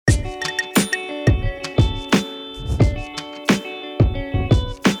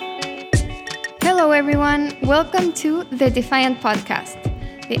everyone. Welcome to the Defiant Podcast.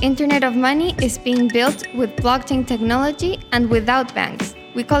 The Internet of Money is being built with blockchain technology and without banks.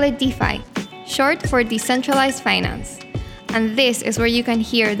 We call it DeFi, short for decentralized finance. And this is where you can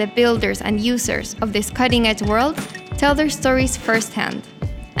hear the builders and users of this cutting-edge world tell their stories firsthand.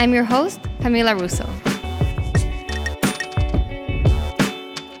 I'm your host, Camila Russo.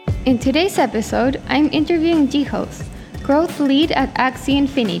 In today's episode, I'm interviewing Jihoz, growth lead at Axie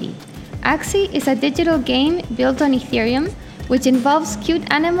Infinity. Axie is a digital game built on Ethereum, which involves cute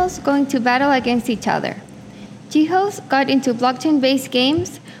animals going to battle against each other. Jihoz got into blockchain-based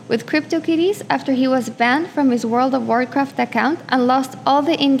games with CryptoKitties after he was banned from his World of Warcraft account and lost all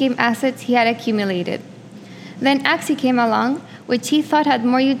the in-game assets he had accumulated. Then Axie came along, which he thought had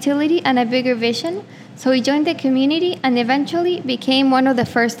more utility and a bigger vision, so he joined the community and eventually became one of the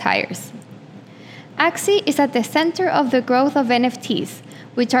first hires. Axie is at the center of the growth of NFTs,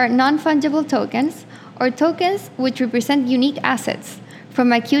 which are non-fungible tokens, or tokens which represent unique assets,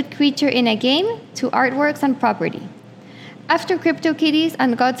 from a cute creature in a game to artworks and property. After CryptoKitties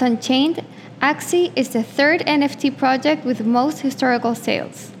and Gods Unchained, Axie is the third NFT project with most historical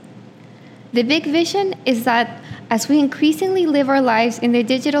sales. The big vision is that as we increasingly live our lives in the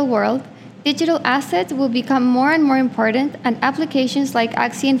digital world, digital assets will become more and more important, and applications like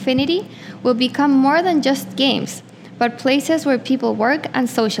Axie Infinity will become more than just games, but places where people work and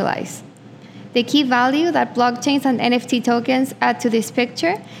socialize. The key value that blockchains and NFT tokens add to this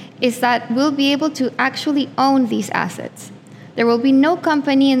picture is that we'll be able to actually own these assets. There will be no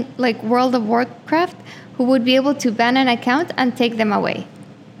company like World of Warcraft who would be able to ban an account and take them away.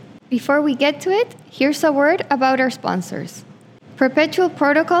 Before we get to it, here's a word about our sponsors. Perpetual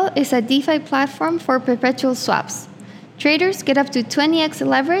Protocol is a DeFi platform for perpetual swaps. Traders get up to 20x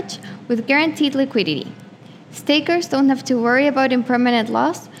leverage with guaranteed liquidity. Stakers don't have to worry about impermanent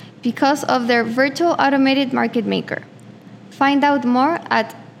loss because of their virtual automated market maker. Find out more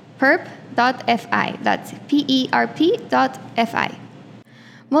at perp.fi. That's perp.fi.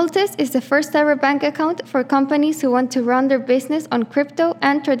 Multis is the first ever bank account for companies who want to run their business on crypto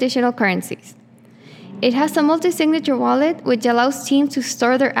and traditional currencies. It has a multi-signature wallet which allows teams to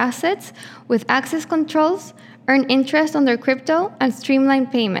store their assets with access controls, earn interest on their crypto, and streamline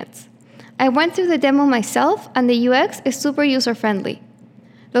payments. I went through the demo myself, and the UX is super user-friendly.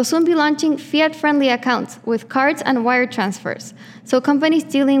 They'll soon be launching fiat-friendly accounts with cards and wire transfers, so companies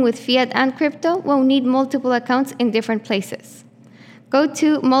dealing with fiat and crypto won't need multiple accounts in different places. Go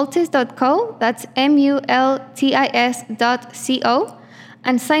to multis.co, that's multis.co,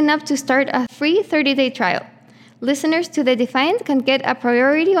 and sign up to start a free 30-day trial. Listeners to The Defiant can get a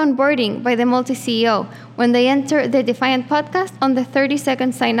priority onboarding by the Multi CEO when they enter the Defiant podcast on the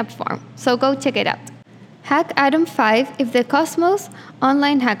 30-second sign-up form, so go check it out. Hack Atom 5 is the Cosmos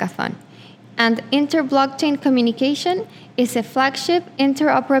online hackathon, and Inter-Blockchain Communication is a flagship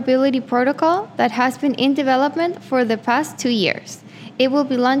interoperability protocol that has been in development for the past 2 years. It will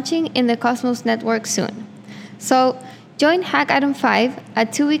be launching in the Cosmos network soon. So, join Hack Atom 5, a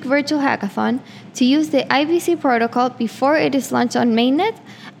 2-week virtual hackathon, to use the IBC protocol before it is launched on mainnet,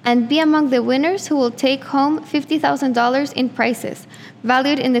 and be among the winners who will take home $50,000 in prizes,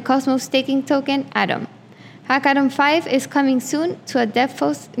 valued in the Cosmos staking token Atom. Hack Atom 5 is coming soon to a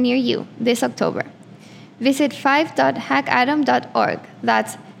devpost near you this October. Visit 5.hackatom.org.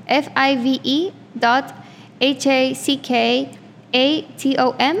 That's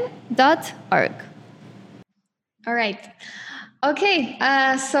five.hackatom.org. All right. Okay,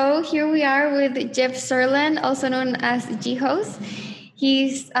 so here we are with Jeff Sutherland, also known as Jihoz.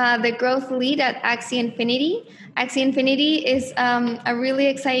 He's the growth lead at Axie Infinity. Axie Infinity is a really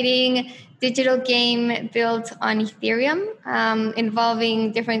exciting digital game built on Ethereum,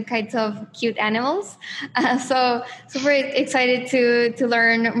 involving different kinds of cute animals. So super excited to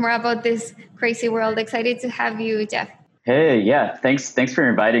learn more about this crazy world. Excited to have you, Jeff. Hey, yeah, thanks for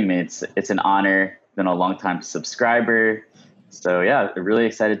inviting me. It's an honor. Been a long time subscriber. So yeah, really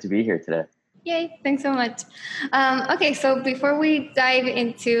excited to be here today. Yay, thanks so much. Okay, so before we dive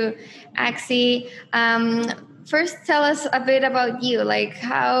into Axie, first tell us a bit about you. Like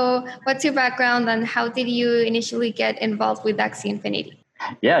what's your background and how did you initially get involved with Axie Infinity?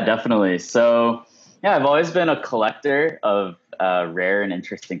 Yeah, definitely. So yeah, I've always been a collector of rare and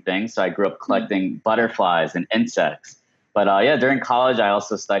interesting things. So I grew up collecting butterflies and insects. But during college, I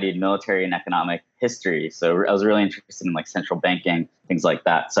also studied military and economic history. So I was really interested in like central banking, things like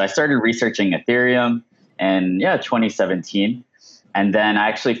that. So I started researching Ethereum in 2017. And then I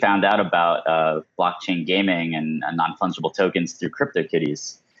actually found out about blockchain gaming and non-fungible tokens through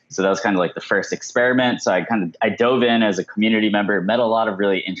CryptoKitties. So that was kind of like the first experiment. So I dove in as a community member, met a lot of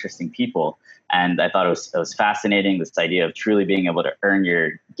really interesting people. And I thought it was fascinating, this idea of truly being able to earn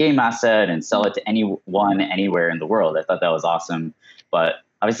your game asset and sell it to anyone, anywhere in the world. I thought that was awesome. But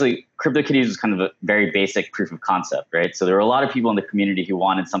obviously, CryptoKitties was kind of a very basic proof of concept, right? So there were a lot of people in the community who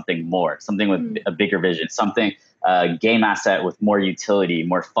wanted something more, something with a bigger vision, something, game asset with more utility,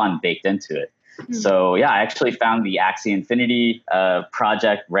 more fun baked into it. So yeah, I actually found the Axie Infinity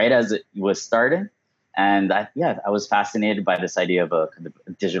project right as it was starting. And I was fascinated by this idea of a kind of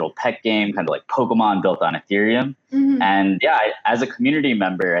a digital pet game, kind of like Pokemon built on Ethereum. And yeah, as a community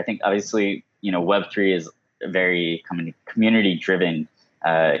member, I think obviously, Web3 is a very community driven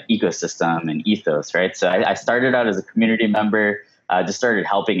ecosystem and ethos, right? So I started out as a community member, just started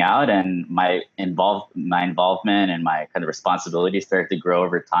helping out, and my involvement and my kind of responsibility started to grow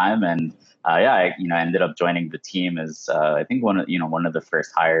over time. And I ended up joining the team as I think one of the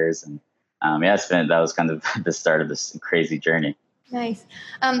first hires. And that was kind of the start of this crazy journey. Nice.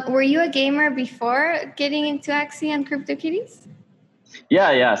 Were you a gamer before getting into Axie and CryptoKitties?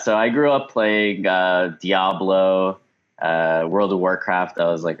 Yeah. So I grew up playing Diablo, World of Warcraft.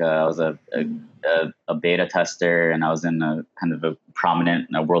 I was a beta tester, and I was in a kind of a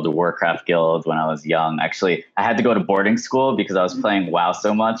prominent World of Warcraft guild when I was young. Actually, I had to go to boarding school because I was playing WoW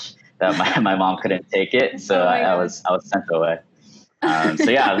so much that my mom couldn't take it. So I was sent away.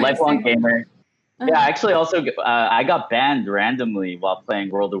 Lifelong gamer. Yeah, actually, also I got banned randomly while playing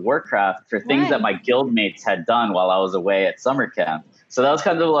World of Warcraft for things that my guildmates had done while I was away at summer camp. So that was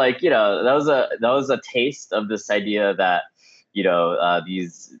kind of like, that was a taste of this idea that the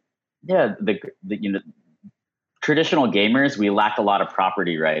traditional gamers, we lack a lot of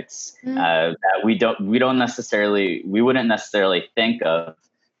property rights that we wouldn't necessarily think of.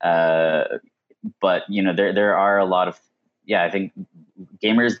 But there are a lot of, I think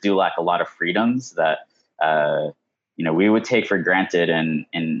gamers do lack a lot of freedoms that we would take for granted, and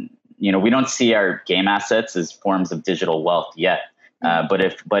we don't see our game assets as forms of digital wealth yet. But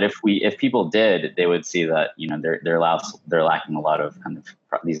if people did, they would see that they're lacking a lot of kind of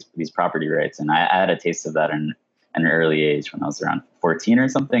these property rights. And I had a taste of that in an early age when I was around 14 or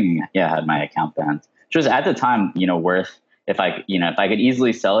something. I had my account banned, which was at the time worth, if I could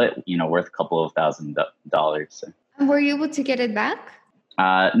easily sell it, worth a couple of $1,000s. So. Were you able to get it back?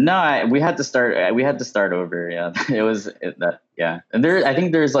 No, we had to start. We had to start over. Yeah, And I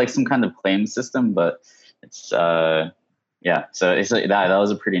think there's like some kind of claim system, but it's So it's like that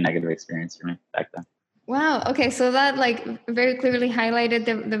was a pretty negative experience for me back then. Wow. Okay. So that very clearly highlighted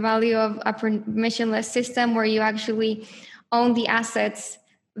the value of a permissionless system where you actually own the assets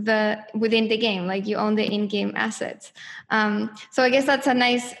within the game, like you own the in-game assets. So I guess that's a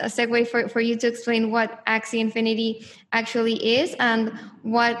nice segue for you to explain what Axie Infinity actually is and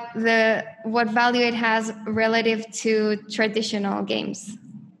what value it has relative to traditional games.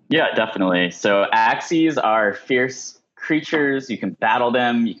 Yeah, definitely. So Axies are fierce creatures. You can battle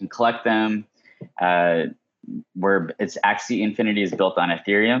them, you can collect them. Axie Infinity is built on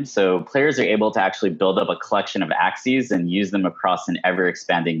Ethereum, so players are able to actually build up a collection of Axies and use them across an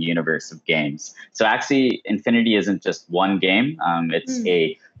ever-expanding universe of games. So Axie Infinity isn't just one game; it's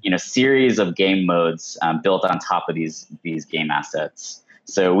a series of game modes built on top of these game assets.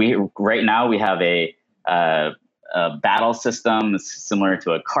 So right now we have a battle system that's similar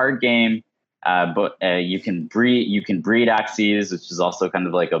to a card game. But you can breed Axies, which is also kind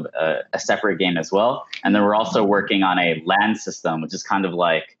of like a separate game as well. And then we're also working on a land system, which is kind of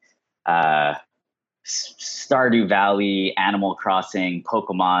like Stardew Valley, Animal Crossing,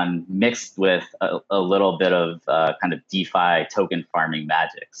 Pokemon mixed with a little bit of kind of DeFi token farming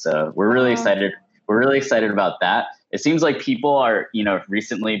magic. So we're really excited. We're really excited about that. It seems like people are,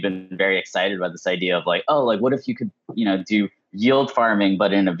 recently been very excited about this idea of what if you could, do yield farming,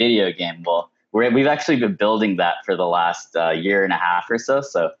 but in a video game? Well, we've actually been building that for the last year and a half or so.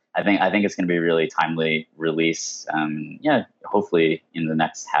 So I think it's going to be a really timely release. Hopefully in the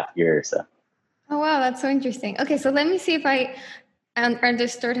next half year or so. Oh, wow. That's so interesting. Okay. So let me see if I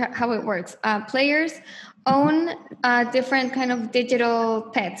understood how it works. Players own different kind of digital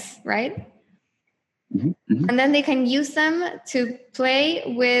pets, right? Mm-hmm. And then they can use them to play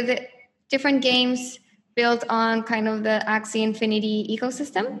with different games built on kind of the Axie Infinity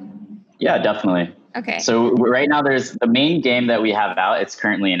ecosystem? Yeah, definitely. Okay. So right now there's the main game that we have out. It's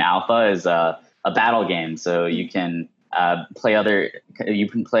currently in alpha, is a battle game. So you can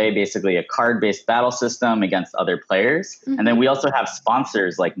play basically a card-based battle system against other players. Mm-hmm. And then we also have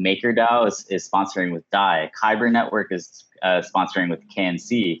sponsors like MakerDAO is sponsoring with DAI. Kyber Network is sponsoring with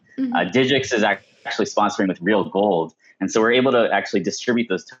KNC. Mm-hmm. Digix is actually sponsoring with Real Gold. And so we're able to actually distribute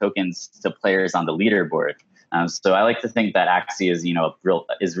those tokens to players on the leaderboard. So I like to think that Axie is,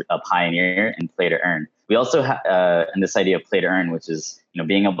 is a pioneer in play to earn. We also have and this idea of play to earn, which is,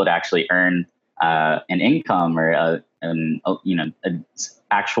 being able to actually earn an income or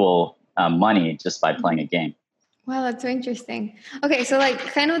actual money just by playing a game. Wow, that's so interesting. Okay, so like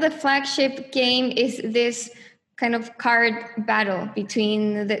kind of the flagship game is this kind of card battle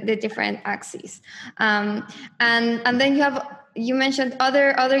between the different Axies, and then you mentioned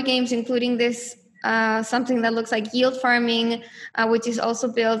other games, including this something that looks like yield farming, which is also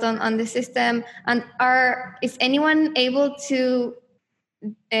built on the system. And is anyone able to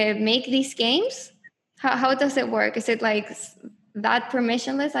make these games? How does it work? Is it like that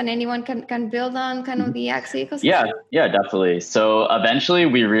permissionless and anyone can build on kind of the Axie ecosystem? Yeah, definitely. So eventually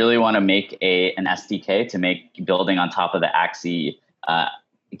we really want to make an SDK to make building on top of the Axie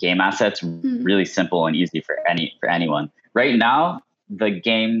game assets really simple and easy for anyone. Right now, the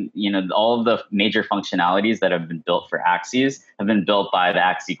game, all of the major functionalities that have been built for Axies have been built by the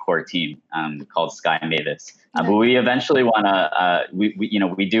Axie core team called Sky Mavis. But we eventually want to,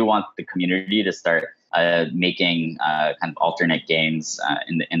 we do want the community to start making kind of alternate games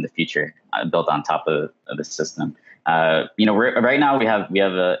in the future built on top of the system. Right now we have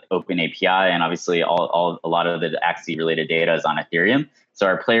an open API, and obviously a lot of the Axie related data is on Ethereum. So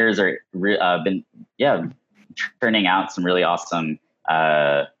our players are been turning out some really awesome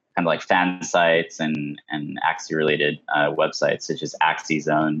kind of like fan sites and Axie related websites such as Axie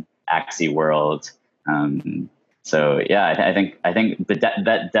Zone, Axie World. So yeah, I think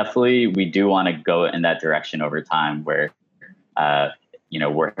that definitely we do want to go in that direction over time, where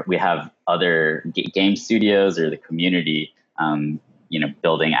we have other game studios or the community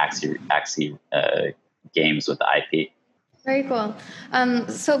building Axie games with the IP. Very cool.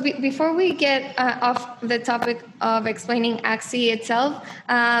 So before we get off the topic of explaining Axie itself,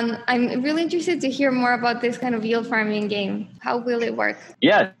 I'm really interested to hear more about this kind of yield farming game. How will it work?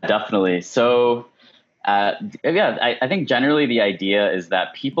 Yeah, definitely. So I think generally the idea is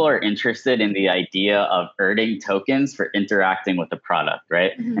that people are interested in the idea of earning tokens for interacting with the product,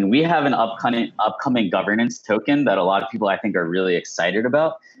 right? Mm-hmm. And we have an upcoming governance token that a lot of people I think are really excited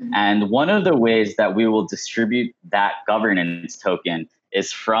about. Mm-hmm. And one of the ways that we will distribute that governance token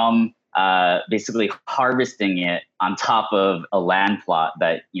is from basically harvesting it on top of a land plot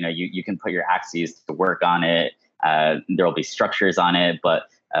that you can put your Axies to work on it. There will be structures on it, but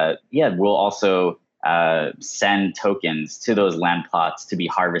we'll also send tokens to those land plots to be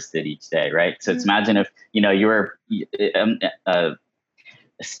harvested each day, right? So imagine if you were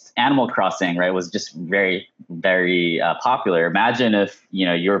Animal Crossing, right, was just very, very popular. Imagine if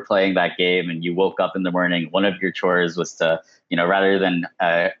you were playing that game and you woke up in the morning, one of your chores was to rather than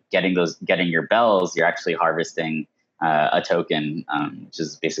getting your bells, you're actually harvesting a token, which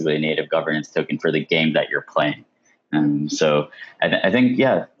is basically a native governance token for the game that you're playing. So I think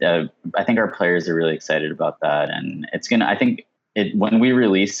our players are really excited about that, and when we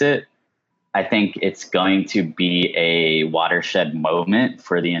release it, I think it's going to be a watershed moment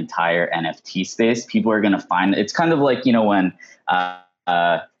for the entire NFT space. People are going to find it's kind of like when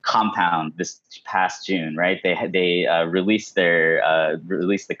Compound this past June, right? They released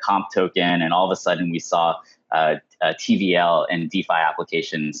the comp token, and all of a sudden we saw TVL and DeFi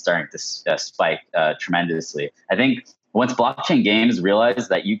applications starting to spike tremendously. I think once blockchain games realize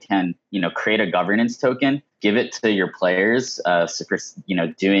that you can, create a governance token, give it to your players,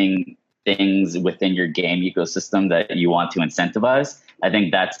 doing things within your game ecosystem that you want to incentivize, I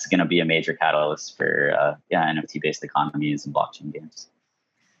think that's going to be a major catalyst for NFT-based economies and blockchain games.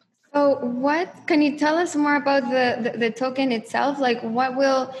 So can you tell us more about the token itself? Like, what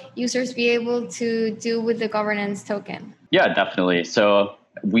will users be able to do with the governance token? Yeah, definitely. So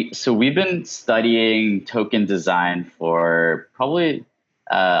we've been studying token design for probably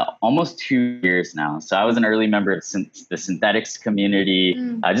almost 2 years now. So I was an early member of the synthetics community,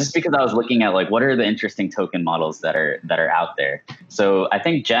 just because I was looking at what are the interesting token models that are out there. So I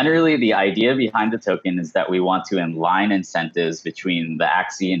think generally the idea behind the token is that we want to align incentives between the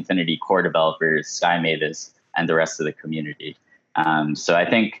Axie Infinity core developers, Sky Mavis, and the rest of the community. So I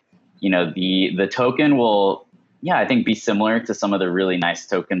think the token will be similar to some of the really nice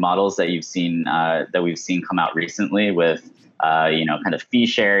token models that we've seen come out recently with kind of fee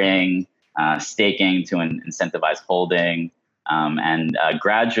sharing, staking to incentivize holding, and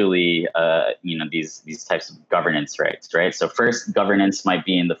gradually, these types of governance rights, right? So first, governance might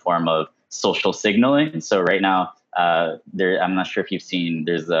be in the form of social signaling. So right now, I'm not sure if you've seen,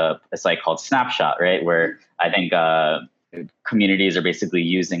 there's a site called Snapshot, right? Where I think communities are basically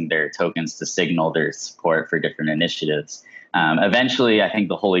using their tokens to signal their support for different initiatives. Eventually, I think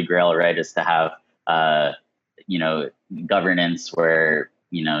the holy grail, right, is to have governance where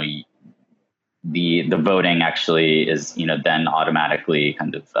the voting actually is then automatically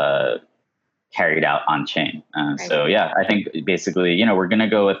kind of carried out on chain. So yeah, I think basically we're going to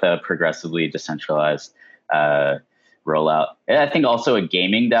go with a progressively decentralized rollout. And I think also a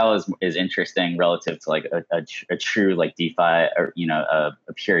gaming DAO is interesting relative to like a true like DeFi or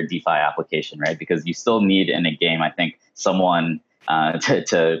a pure DeFi application, right? Because you still need in a game, I think, someone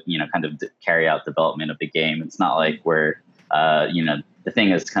to kind of carry out development of the game. It's not like where the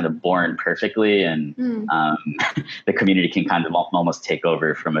thing is kind of born perfectly, and the community can kind of almost take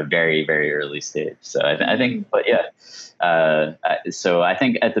over from a very, very early stage. So I think, but yeah, so I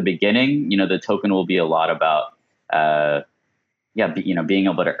think at the beginning, the token will be a lot about, being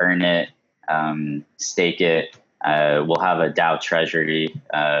able to earn it, stake it. We'll have a DAO treasury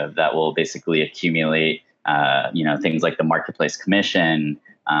that will basically accumulate, things like the marketplace commission,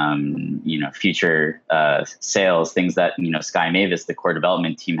 future sales, things that Sky Mavis, the core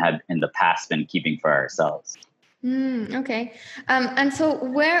development team, had in the past been keeping for ourselves. Okay, and so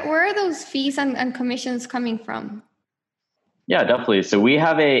where are those fees and commissions coming from? Yeah, definitely. So we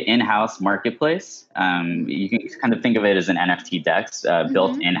have a in-house marketplace. You can kind of think of it as an NFT DEX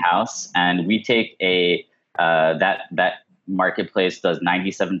built in-house, and we take that marketplace does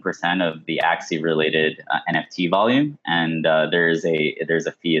 97% of the Axie related NFT volume, and there's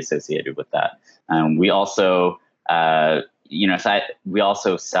a fee associated with that. We also we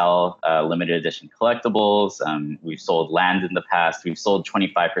also sell limited edition collectibles. We've sold land in the past. We've sold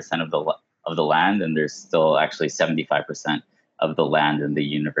 25% of the land, and there's still actually 75% of the land in the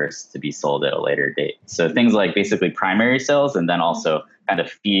universe to be sold at a later date. So things like basically primary sales, and then also kind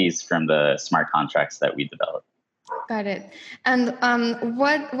of fees from the smart contracts that we develop. Got it. And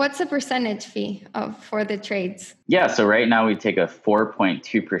what's the percentage fee for the trades? Yeah, so right now we take a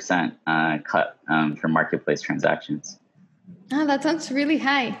 4.2% cut from marketplace transactions. Oh, that sounds really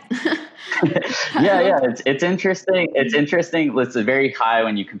high. yeah, it's interesting. It's interesting. It's very high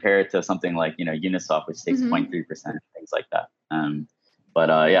when you compare it to something like Uniswap, which takes 0.3%, things like that. But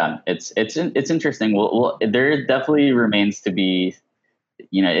it's interesting. Well, there definitely remains to be,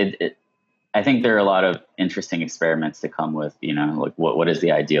 I think there are a lot of interesting experiments to come with, like what is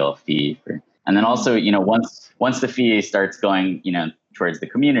the ideal fee for, and then also, once the fee starts going, towards the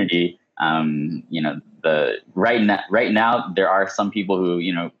community, right now there are some people who,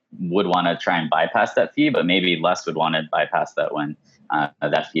 would want to try and bypass that fee, but maybe less would want to bypass that when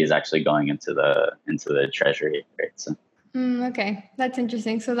that fee is actually going into the treasury, right? So. Okay, that's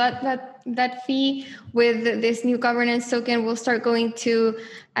interesting. So that fee with this new governance token will start going to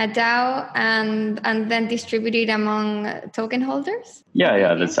a DAO and then distributed among token holders.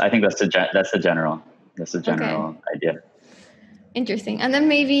 Yeah. I think that's the general idea. Interesting. And then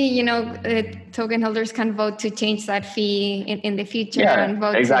maybe token holders can vote to change that fee in the future and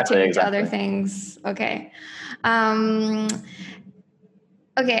vote to change other things. Okay.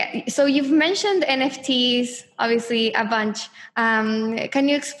 Okay, so you've mentioned NFTs, obviously a bunch. Can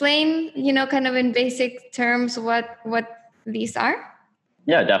you explain, kind of in basic terms what these are?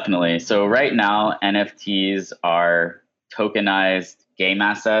 Yeah, definitely. So right now, NFTs are tokenized game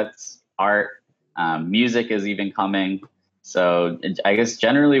assets, art, music is even coming. So I guess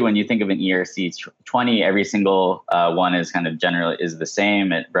generally when you think of an ERC20, every single one is kind of generally is the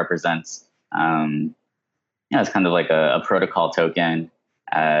same. It represents, it's kind of like a protocol token.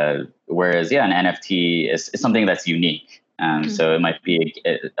 Whereas, an NFT is something that's unique. So it might be,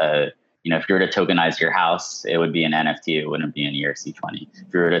 if you were to tokenize your house, it would be an NFT. It wouldn't be an ERC20.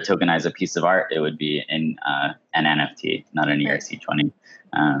 If you were to tokenize a piece of art, it would be an NFT, not an ERC20.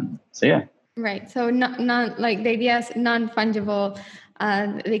 So yeah. Right. So not like the idea is non-fungible.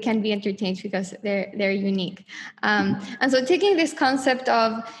 They can be interchanged because they're unique. And so taking this concept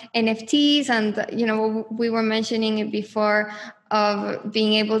of NFTs, and we were mentioning it before, of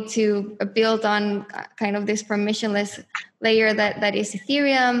being able to build on kind of this permissionless layer that is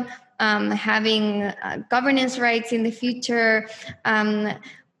Ethereum, having governance rights in the future.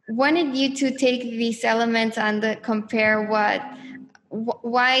 Wanted you to take these elements and compare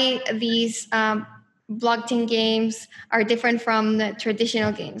why these blockchain games are different from the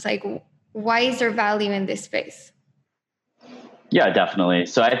traditional games. Like, why is there value in this space? Yeah, definitely.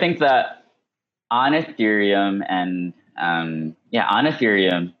 So I think that on Ethereum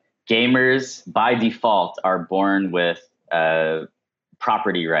gamers by default are born with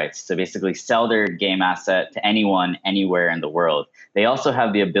property rights to basically sell their game asset to anyone, anywhere in the world. They also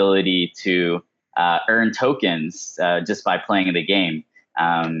have the ability to earn tokens just by playing the game,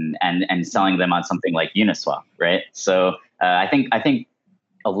 and selling them on something like Uniswap, right? So I think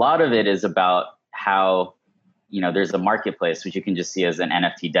a lot of it is about how, there's a marketplace which you can just see as an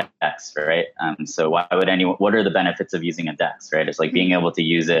NFT DEX, right? So what are the benefits of using a DEX, right? It's like being able to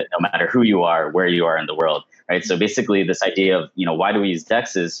use it no matter who you are, where you are in the world, right? So basically this idea of, why do we use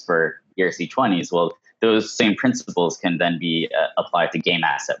DEXs for ERC20s? Well, those same principles can then be applied to game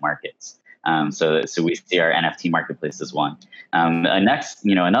asset markets. So we see our NFT marketplace as one.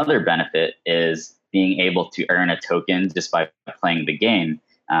 Another benefit is being able to earn a token just by playing the game.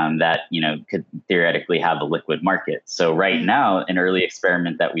 That could theoretically have a liquid market. So right now, an early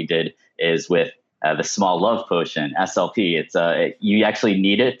experiment that we did is with the small love potion, SLP. It's you actually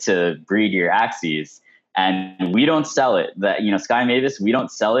need it to breed your Axies, and we don't sell it. That Sky Mavis, we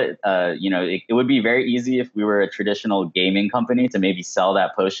don't sell it. It would be very easy if we were a traditional gaming company to maybe sell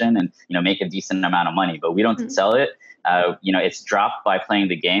that potion and make a decent amount of money, but we don't sell it. It's dropped by playing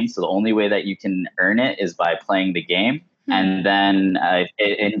the game. So the only way that you can earn it is by playing the game. And then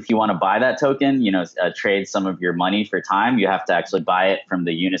if you want to buy that token, trade some of your money for time, you have to actually buy it from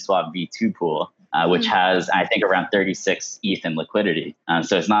the Uniswap V2 pool, which has, I think, around 36 ETH in liquidity.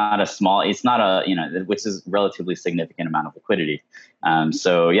 So which is relatively significant amount of liquidity.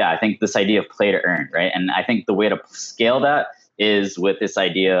 I think this idea of play to earn, right? And I think the way to scale that is with this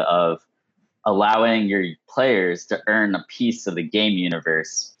idea of allowing your players to earn a piece of the game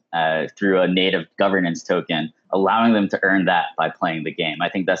universe through a native governance token, allowing them to earn that by playing the game. I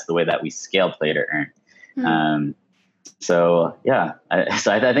think that's the way that we scale play to earn. I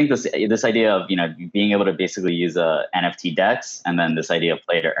think this idea of being able to basically use a NFT DEX and then this idea of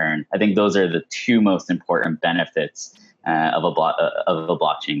play to earn, I think those are the two most important benefits of a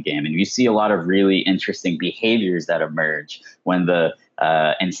blockchain game. And you see a lot of really interesting behaviors that emerge when the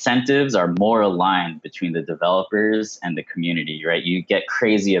incentives are more aligned between the developers and the community, right? You get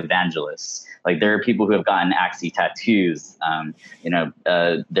crazy evangelists. Like there are people who have gotten Axie tattoos.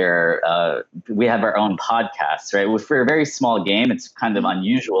 We have our own podcasts, right? For a very small game, it's kind of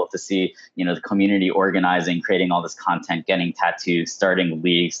unusual to see, the community organizing, creating all this content, getting tattoos, starting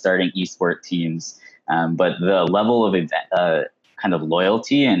leagues, starting esport teams. But the level of kind of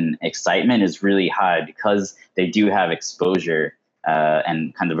loyalty and excitement is really high because they do have exposure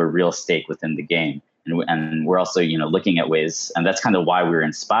and kind of a real stake within the game. And we're also, looking at ways, and that's kind of why we were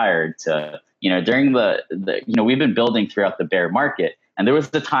inspired to, during we've been building throughout the bear market. And there was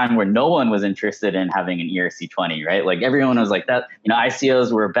a time where no one was interested in having an ERC20, right? Like everyone was like that,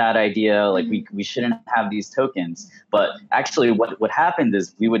 ICOs were a bad idea. Like we shouldn't have these tokens. But actually what happened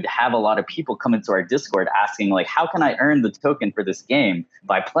is we would have a lot of people come into our Discord asking like, how can I earn the token for this game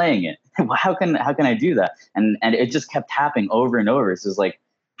by playing it? How can I do that? And it just kept happening over and over. So it was like,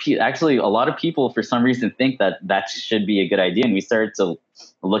 actually a lot of people for some reason think that should be a good idea. And we started to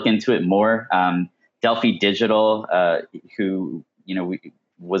look into it more. Delphi Digital, who,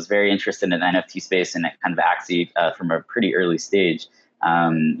 was very interested in the NFT space and kind of Axie from a pretty early stage,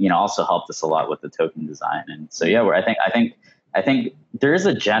 also helped us a lot with the token design. And so, I think there is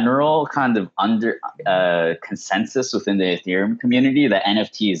a general kind of consensus within the Ethereum community that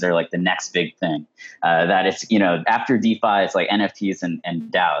NFTs are like the next big thing. That it's, after DeFi, it's like NFTs and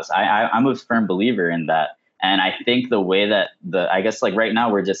DAOs. I'm a firm believer in that. And I think the way that I guess like right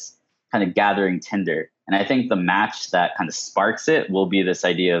now we're just kind of gathering Tinder. And I think the match that kind of sparks it will be this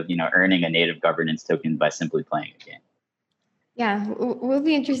idea of, earning a native governance token by simply playing a game. Yeah, will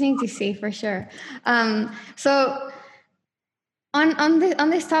be interesting to see for sure. So on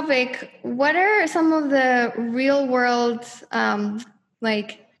this topic, what are some of the real world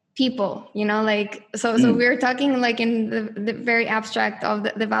people, so we're talking like in the very abstract of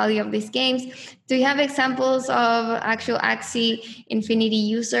the value of these games. Do you have examples of actual Axie Infinity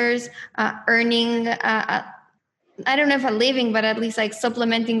users earning I don't know if a living, but at least like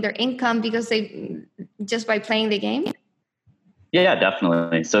supplementing their income because they just by playing the game? Yeah,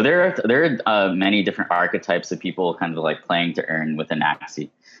 definitely. So there are many different archetypes of people kind of like playing to earn within Axie.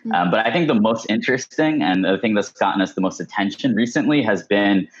 But I think the most interesting and the thing that's gotten us the most attention recently has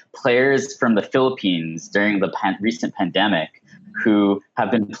been players from the Philippines during the recent pandemic who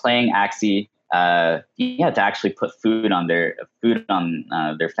have been playing Axie to actually put food on their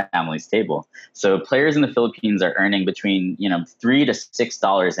family's table. So players in the Philippines are earning between $3 to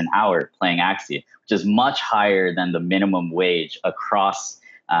 $6 an hour playing Axie, which is much higher than the minimum wage across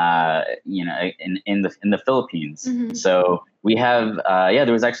in the Philippines. Mm-hmm. So we have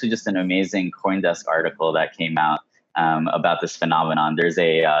there was actually just an amazing CoinDesk article that came out about this phenomenon. There's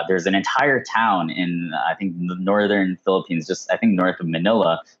an entire town in I think the northern Philippines, just I think north of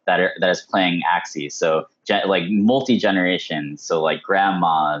Manila, that is playing Axie. So like multi generations, so like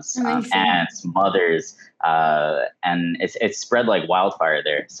grandmas, aunts, mothers, and it's spread like wildfire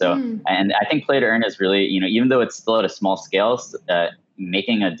there. So and I think play to earn is really, even though it's still at a small scale,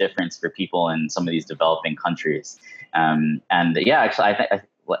 making a difference for people in some of these developing countries. And yeah, actually, I think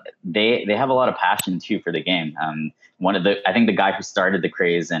they have a lot of passion too for the game. I think the guy who started the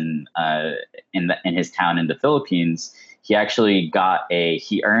craze in his town in the Philippines, he actually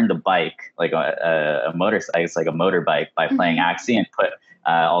he earned a bike, like a motorcycle, it's like a motorbike, by playing Axie and put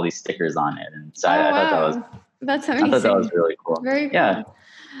all these stickers on it. And so I thought that's amazing. I thought that was really cool. Very cool. Yeah.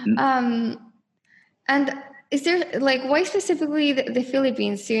 And is there like, why specifically the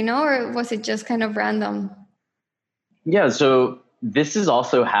Philippines? Do you know, or was it just kind of random? Yeah. So this is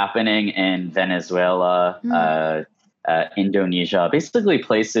also happening in Venezuela, Indonesia, basically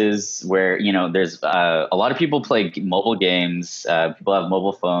places where, there's a lot of people play mobile games. People have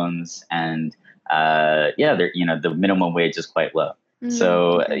mobile phones, and the minimum wage is quite low.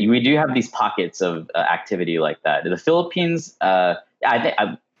 So we do have these pockets of activity like that. The Philippines,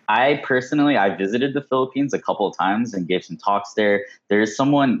 I personally visited the Philippines a couple of times and gave some talks there. There's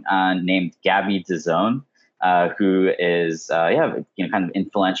someone named Gabby Dizone, who is kind of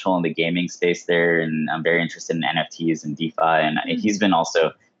influential in the gaming space there, and I'm very interested in NFTs and DeFi, and he's been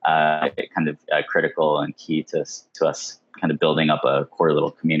also kind of critical and key to us kind of building up a core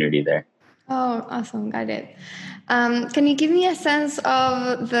little community there. Oh, awesome. Got it. Can you give me a sense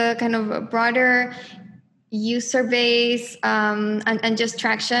of the kind of broader user base and just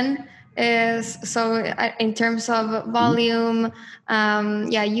traction? So in terms of volume,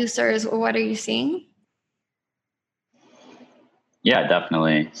 users, what are you seeing? Yeah,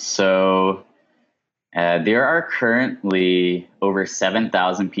 definitely. So there are currently over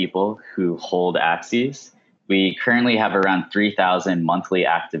 7,000 people who hold Axies. We currently have around 3,000 monthly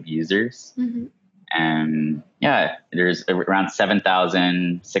active users. And there's around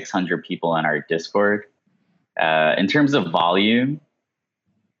 7,600 people in our Discord. In terms of volume,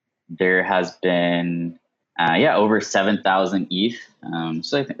 there has been over 7,000 ETH.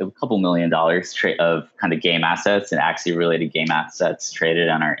 So I think a couple $1 million of kind of game assets and Axie related game assets traded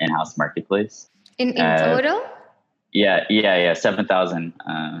on our in-house marketplace. In total? Yeah, 7,000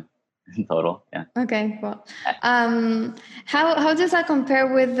 in total. Yeah. Okay, cool. How does that compare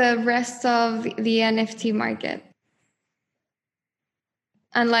with the rest of the NFT market?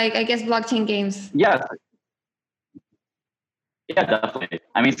 And like, I guess, blockchain games. Yeah, definitely.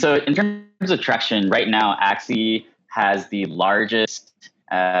 I mean, so in terms of traction, right now, Axie has the largest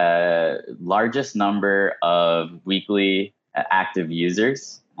number of weekly active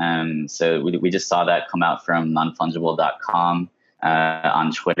users. So we just saw that come out from nonfungible.com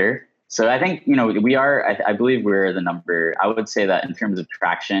on Twitter. So I think, we are, I believe we're the number. I would say that in terms of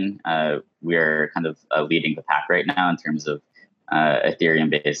traction, we're kind of leading the pack right now in terms of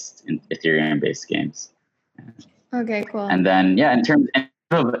Ethereum-based games. Okay, cool. And then,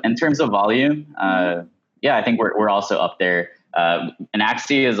 in terms of volume, I think we're also up there. And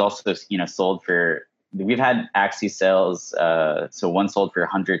Axie is also, sold for. We've had Axie sales. So one sold for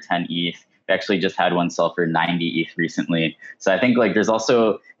 110 ETH. We actually just had one sell for 90 ETH recently. So I think like there's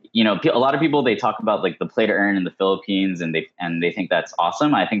also, a lot of people, they talk about like the play to earn in the Philippines, and they think that's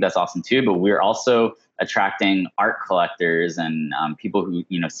awesome. I think that's awesome too. But we're also attracting art collectors and people who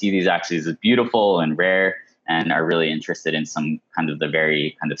see these Axies as beautiful and rare, and are really interested in some kind of the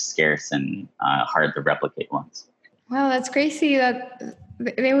very kind of scarce and hard to replicate ones. Wow, that's crazy that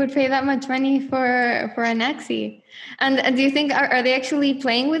they would pay that much money for an Axie. And do you think, are they actually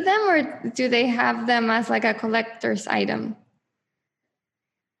playing with them, or do they have them as like a collector's item?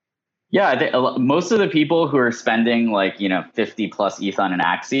 Yeah, I think most of the people who are spending like 50 plus ETH on an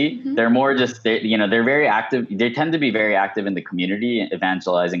Axie, they're more just they're very active. They tend to be very active in the community,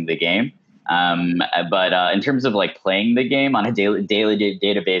 evangelizing the game. But in terms of like playing the game on a daily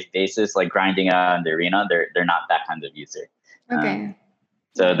database basis, like grinding out in the arena, they're not that kind of user. Okay.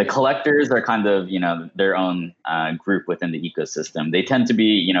 So the collectors are kind of their own group within the ecosystem. They tend to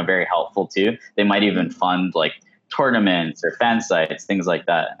be very helpful too. They might even fund like tournaments or fan sites, things like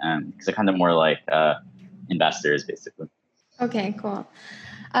that. Because they're kind of more like investors, basically. Okay, cool.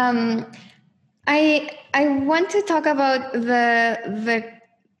 I want to talk about the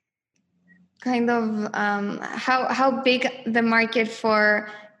kind of how big the market for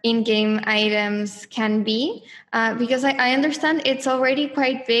in-game items can be, because I understand it's already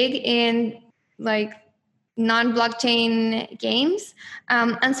quite big in like non-blockchain games,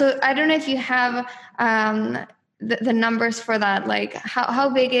 and so I don't know if you have the numbers for that? Like how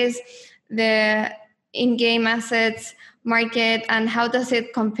big is the in-game assets market, and how does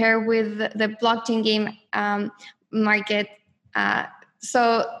it compare with the blockchain game market? I'm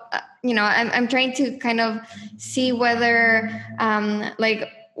trying to kind of see whether like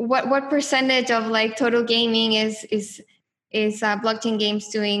what percentage of like total gaming is blockchain games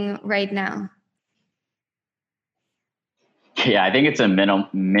doing right now? Yeah, I think it's a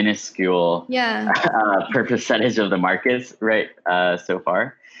minuscule per percentage of the markets, right? So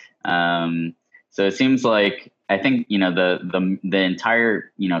far, so it seems like I think the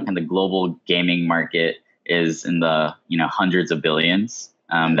entire kind of global gaming market is in the hundreds of billions.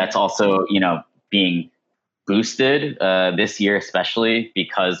 That's also being boosted this year, especially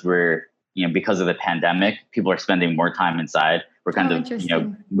because because of the pandemic, people are spending more time inside. We're kind of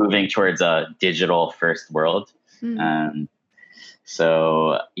moving towards a digital first world.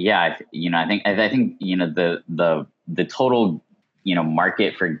 So yeah, I think the total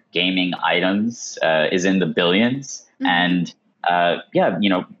market for gaming items is in the billions, and the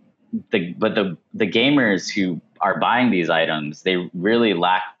gamers who are buying these items, they really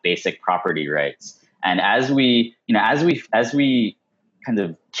lack basic property rights. And as we kind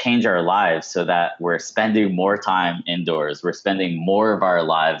of change our lives so that we're spending more time indoors, we're spending more of our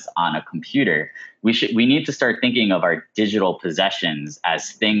lives on a computer, we need to start thinking of our digital possessions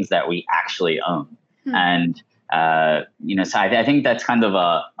as things that we actually own. And so I think that's kind of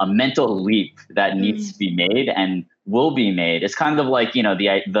a mental leap that needs to be made and will be made. It's kind of like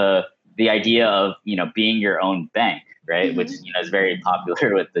the idea of being your own bank, right? Which is very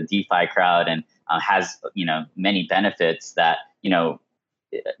popular with the DeFi crowd and has many benefits that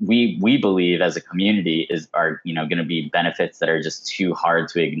we believe as a community are going to be benefits that are just too hard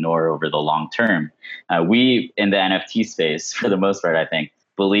to ignore over the long term. We in the NFT space, for the most part, I think,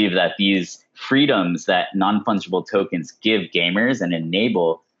 believe that these freedoms that non-fungible tokens give gamers and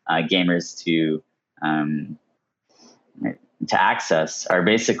enable gamers to access are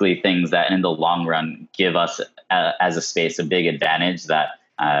basically things that in the long run give us as a space a big advantage that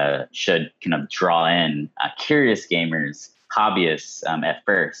should kind of draw in curious gamers, hobbyists at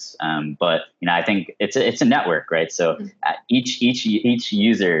first, but I think it's a network, right? So each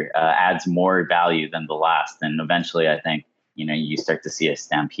user adds more value than the last, and eventually, I think you start to see a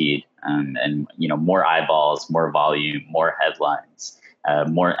stampede, and more eyeballs, more volume, more headlines,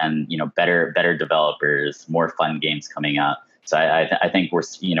 more and better developers, more fun games coming out. So I think we're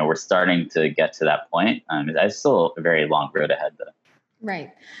starting to get to that point. It's still a very long road ahead, though.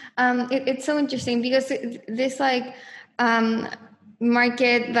 Right. It's so interesting because this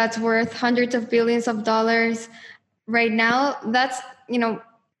market that's worth hundreds of billions of dollars right now, that's,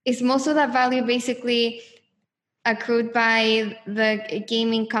 is most of that value basically accrued by the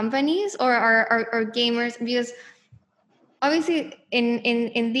gaming companies or are gamers? Because obviously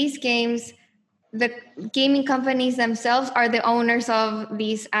in these games, the gaming companies themselves are the owners of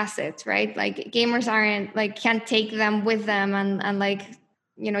these assets, right? Like gamers aren't can't take them with them and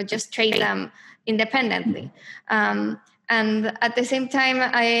just trade them independently. And at the same time,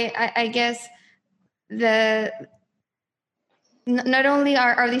 I guess not only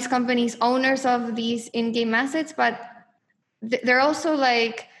are these companies owners of these in-game assets, but they're also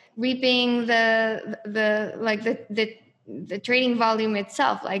reaping the trading volume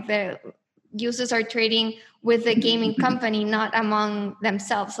itself. Like the users are trading with the gaming company, not among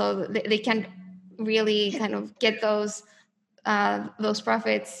themselves, so they can't really kind of get those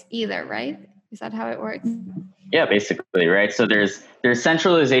profits either, right? Is that how it works? Yeah, basically, right? So there's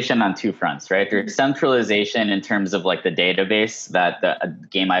centralization on two fronts, right? There's centralization in terms of the database that the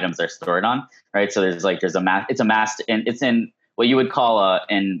game items are stored on, right? So there's in what you would call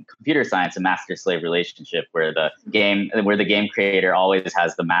in computer science a master-slave relationship, where the game creator always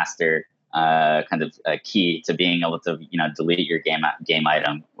has the master kind of key to being able to delete your game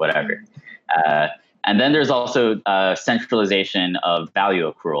item, whatever. And then there's also centralization of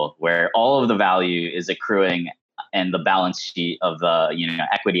value accrual, where all of the value is accruing in the balance sheet of the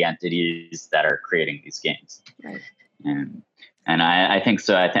equity entities that are creating these games. Right. And I think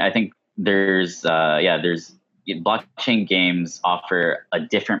so. I think there's blockchain games offer a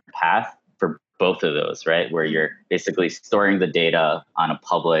different path for both of those, right? Where you're basically storing the data on a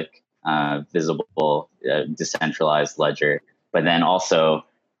public, visible, decentralized ledger, but then also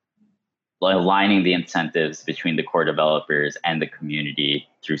aligning the incentives between the core developers and the community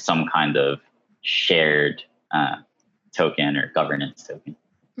through some kind of shared token or governance token.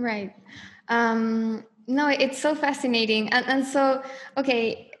 Right. No, it's so fascinating. And so,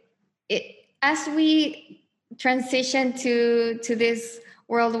 okay, as we transition to this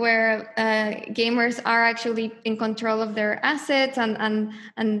world where gamers are actually in control of their assets, and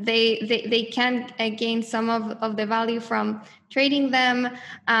they can gain some of the value from trading them.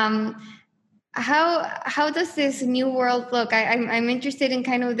 How does this new world look? I'm interested in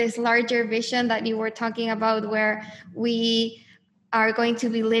kind of this larger vision that you were talking about, where we are going to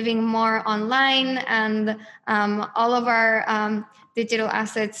be living more online, and all of our digital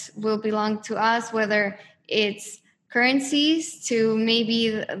assets will belong to us, whether it's currencies to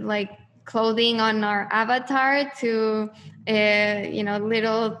maybe like clothing on our avatar to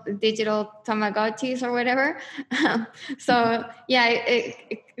little digital tamagotchis or whatever. So yeah,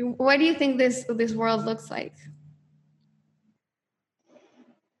 what do you think this world looks like?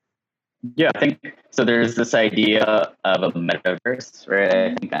 Yeah, I think so. There's this idea of a metaverse, right?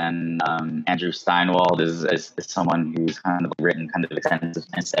 I think, and Andrew Steinwald is someone who's kind of written kind of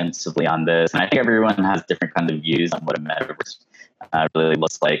extensively on this, and I think everyone has different kind of views on what a metaverse really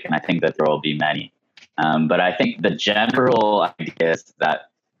looks like, and I think that there will be many. But I think the general idea is that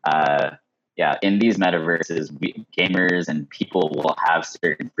in these metaverses, gamers and people will have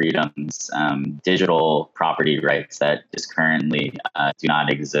certain freedoms, digital property rights that just currently do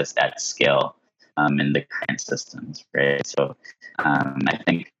not exist at scale in the current systems, right? So I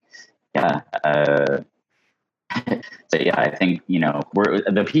think, yeah. I think we're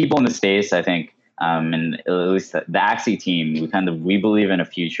the people in the space. I think, and at least the Axie team, we believe in a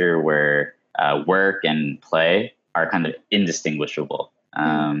future where work and play are kind of indistinguishable.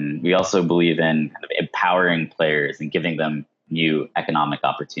 We also believe in kind of empowering players and giving them new economic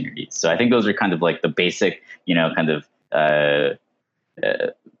opportunities. So I think those are kind of like the basic,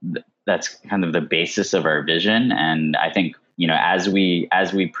 that's kind of the basis of our vision. And I think, as we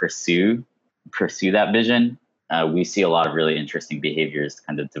pursue that vision, we see a lot of really interesting behaviors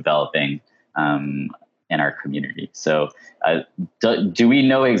kind of developing in our community. So do we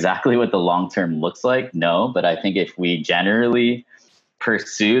know exactly what the long term looks like? No, but I think if we generally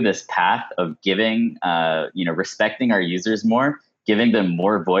pursue this path of giving, respecting our users more, giving them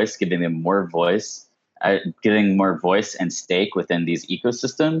more voice, giving more voice and stake within these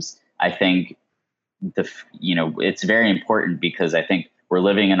ecosystems, I think it's very important, because I think we're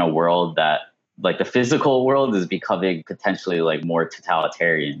living in a world that, like, the physical world is becoming potentially like more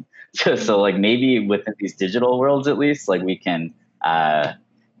totalitarian. So like maybe within these digital worlds, at least, like we can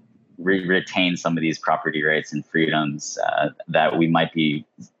retain some of these property rights and freedoms that we might be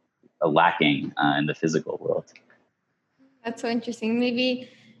lacking in the physical world. That's so interesting. Maybe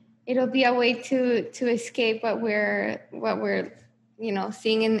it'll be a way to escape what we're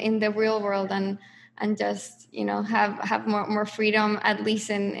seeing in the real world, and just have more freedom, at least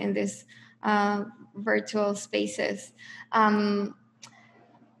in this virtual spaces.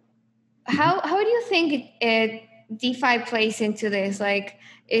 How do you think DeFi plays into this? Like,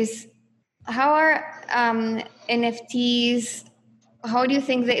 how are NFTs? How do you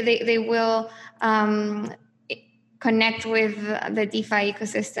think they will connect with the DeFi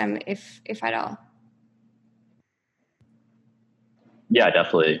ecosystem, if at all? Yeah,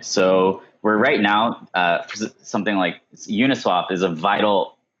 definitely. So we're right now, something like Uniswap is a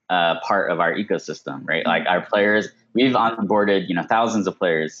vital part of our ecosystem, right? Like our players, we've onboarded, thousands of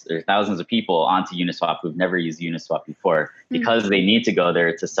players or thousands of people onto Uniswap who've never used Uniswap before, because they need to go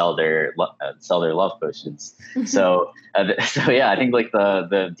there to sell their love potions. So yeah, I think like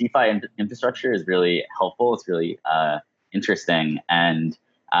the DeFi infrastructure is really helpful. It's really interesting, and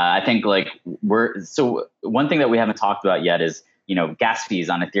I think like one thing that we haven't talked about yet is, gas fees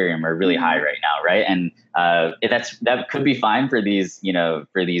on Ethereum are really high right now, right? And that could be fine for these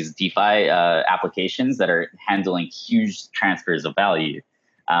DeFi applications that are handling huge transfers of value.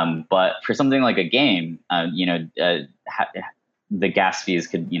 But for something like a game, the gas fees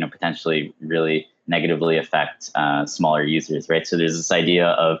could, potentially really negatively affect smaller users, right? So there's this idea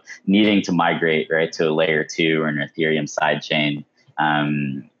of needing to migrate, right, to a layer 2 or an Ethereum sidechain.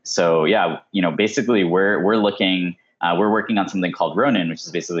 So yeah, basically we're looking. We're working on something called Ronin, which is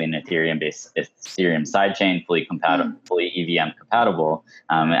basically an Ethereum-based Ethereum sidechain, fully EVM compatible,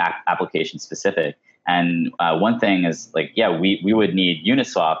 application specific. And one thing is like, yeah, we would need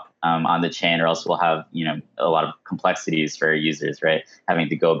Uniswap on the chain, or else we'll have a lot of complexities for our users, right? Having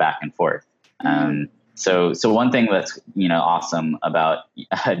to go back and forth. So one thing that's awesome about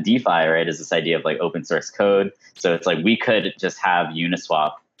DeFi, right, is this idea of like open source code. So it's like we could just have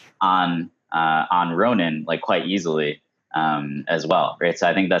Uniswap on Ronin like quite easily as well, right? So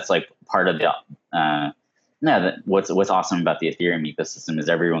I think that's like part of the what's awesome about the Ethereum ecosystem is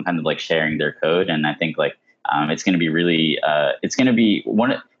everyone kind of like sharing their code, and I think like it's going to be really it's going to be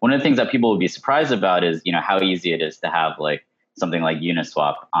one of the things that people will be surprised about is how easy it is to have like something like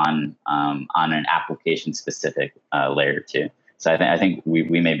Uniswap on an application specific layer too. So I think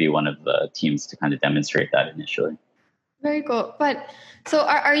we may be one of the teams to kind of demonstrate that initially. Very cool. But so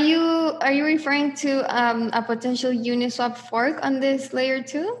are you referring to a potential Uniswap fork on this layer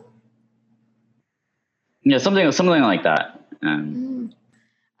too? Yeah, something like that.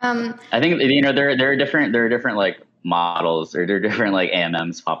 I think there are different like models, or there are different like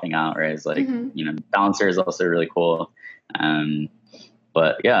AMMs popping out, right? It's like Balancer is also really cool.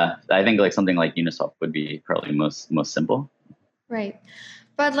 But yeah, I think like something like Uniswap would be probably most simple. Right.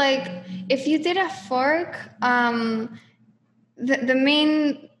 But like if you did a fork, the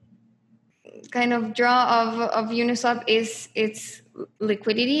main kind of draw of Uniswap is its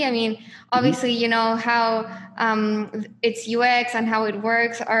liquidity. I mean, obviously, you know how its UX and how it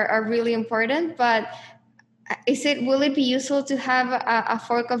works are really important, but will it be useful to have a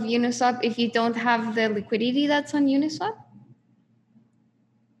fork of Uniswap if you don't have the liquidity that's on Uniswap?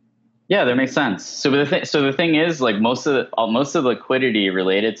 Yeah, that makes sense. So the thing is, like most of the liquidity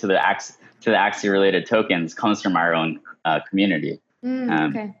related to the Axie related tokens comes from our own community.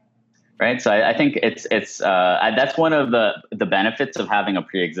 Okay. Right. So I think it's that's one of the benefits of having a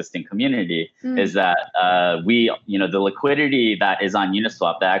pre-existing community is that the liquidity that is on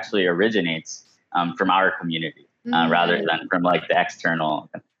Uniswap that actually originates from our community rather than from like the external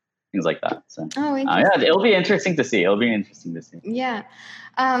things like that. So yeah, it'll be interesting to see. Yeah.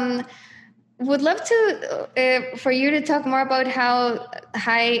 Would love to for you to talk more about how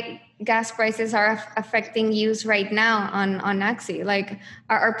high gas prices are affecting use right now on Axie. Like,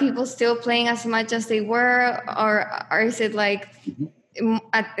 are people still playing as much as they were, or is it like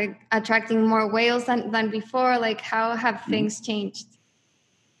attracting more whales than before? Like, how have things changed?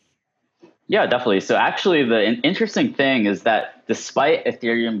 Yeah, definitely. So actually, the interesting thing is that despite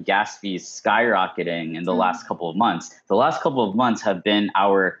Ethereum gas fees skyrocketing in the last couple of months have been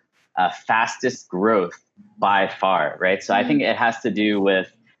our fastest growth by far, right? So I think it has to do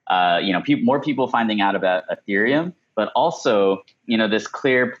with more people finding out about Ethereum, but also this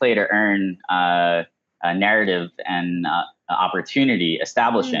clear play to earn narrative and opportunity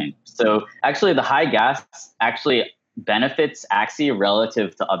establishing. So actually, the high gas actually benefits Axie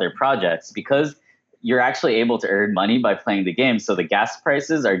relative to other projects because you're actually able to earn money by playing the game. So the gas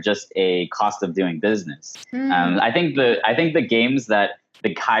prices are just a cost of doing business. I think the games that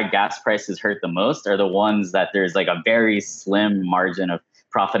the high gas prices hurt the most are the ones that there's like a very slim margin of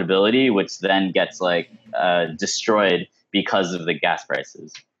profitability, which then gets like destroyed because of the gas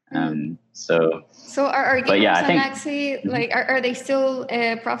prices. So are gamers on Axie like are they still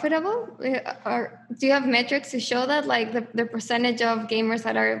profitable? Or do you have metrics to show that, like the percentage of gamers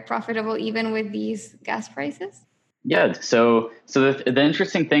that are profitable even with these gas prices? Yeah. So the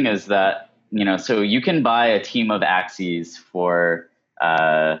interesting thing is that so you can buy a team of Axies for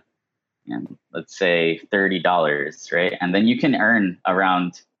let's say $30, right? And then you can earn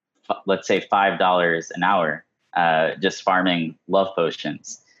around let's say $5 an hour just farming love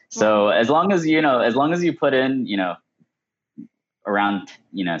potions. So as long as you put in around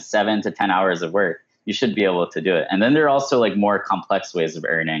 7 to 10 hours of work, you should be able to do it. And then there are also like more complex ways of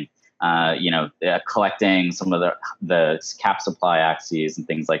earning, collecting some of the cap supply Axies and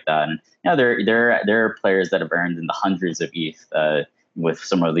things like that. And there are players that have earned in the hundreds of ETH with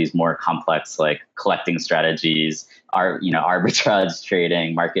some of these more complex like collecting strategies, arbitrage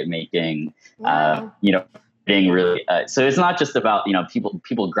trading, market making, being really so it's not just about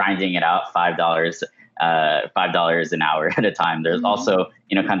people grinding it out $5 an hour at a time. There's also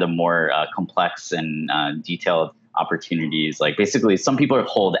kind of more complex and detailed opportunities. Like basically some people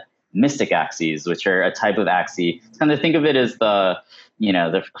hold mystic Axies, which are a type of Axie. Kind of think of it as the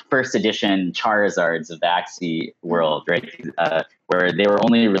first edition Charizards of the Axie world, right? Where they were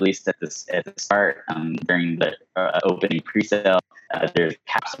only released at the start during the opening presale. There's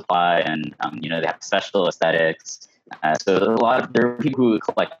cap supply, and they have special aesthetics. So there are people who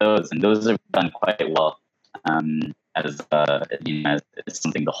collect those, and those have done quite well as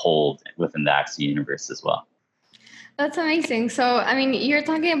something to hold within the Axie universe as well. That's amazing. So I mean, you're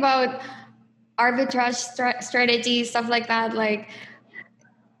talking about arbitrage strategy, stuff like that. Like,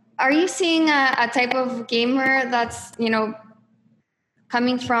 are you seeing a type of gamer that's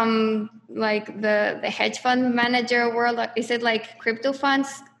coming from like the hedge fund manager world? Is it like crypto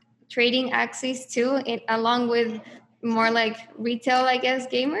funds trading Axies too, along with more like retail, I guess,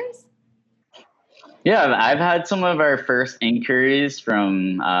 gamers? Yeah, I've had some of our first inquiries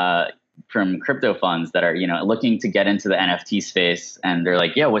from crypto funds that are looking to get into the NFT space, and they're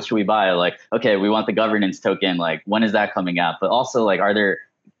like, yeah, what should we buy? Like, okay, we want the governance token. Like, when is that coming out? But also, like, are there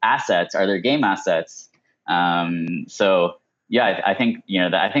game assets? So yeah, I think,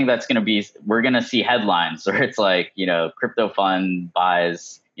 I think that's going to be, we're going to see headlines where it's like, crypto fund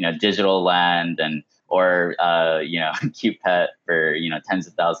buys, digital land and, or, cute pet for, tens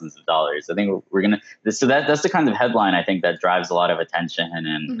of thousands of dollars. I think we're going to, so that's the kind of headline I think that drives a lot of attention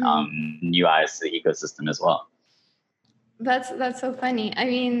and new eyes to the ecosystem as well. That's so funny. I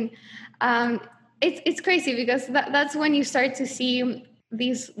mean, it's crazy because that's when you start to see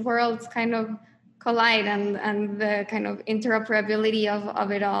these worlds kind of collide and the kind of interoperability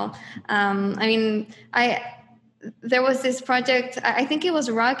of it all. I mean, there was this project, I think it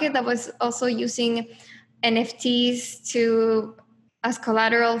was Rocket, that was also using NFTs as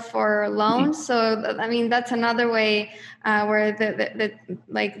collateral for loans. So I mean, that's another way where the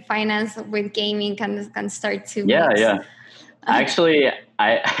like finance with gaming can start to mix. Actually,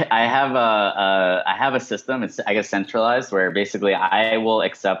 I have a system. It's, I guess, centralized, where basically I will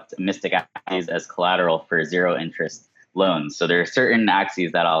accept Mystic Axies as collateral for zero interest loans. So there are certain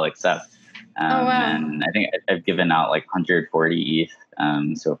Axies that I'll accept. Oh, wow. And I think I've given out like 140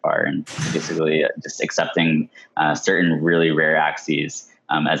 ETH so far, and basically just accepting certain really rare Axies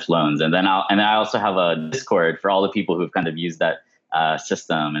as loans. And then I also have a Discord for all the people who've kind of used that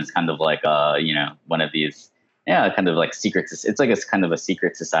system. And it's kind of like one of these. Yeah, kind of like secrets. It's like it's kind of a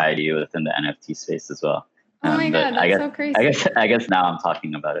secret society within the NFT space as well. Oh my God, that's so crazy. I guess now I'm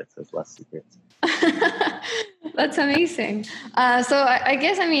talking about it, so it's less secrets. That's amazing. So I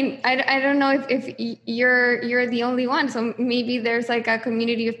guess, I mean, I don't know if you're the only one. So maybe there's like a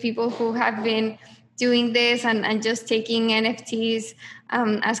community of people who have been doing this and just taking NFTs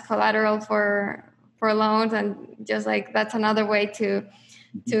as collateral for loans, and just like that's another way to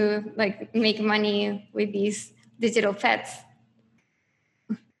like make money with these digital pets.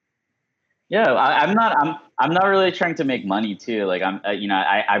 Yeah, I'm not really trying to make money too. Like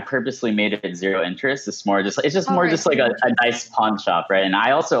I purposely made it zero interest. It's just more like a nice pawn shop, right? And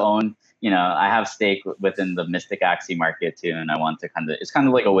I also own, I have stake within the Mystic Axie market too, and I want to it's kind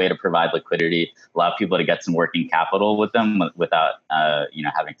of like a way to provide liquidity, allow people to get some working capital with them without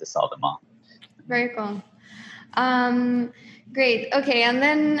having to sell them off. Very cool. Great. Okay. And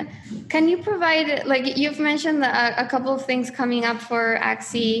then can you provide, like you've mentioned a couple of things coming up for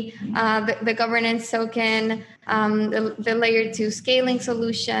Axie, the governance token, the layer 2 scaling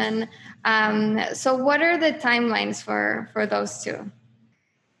solution. So what are the timelines for those two?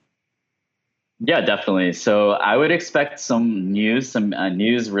 Yeah, definitely. So I would expect some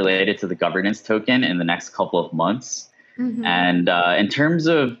news related to the governance token in the next couple of months. Mm-hmm. And in terms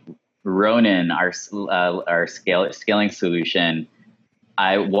of Ronin, our scaling solution,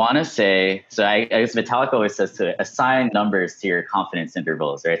 I want to say, so I guess Vitalik always says to assign numbers to your confidence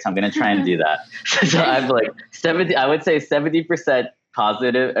intervals, right? So I'm going to try and do that. So I'm like 70, I would say 70%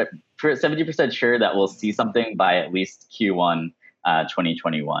 positive, 70% sure that we'll see something by at least Q1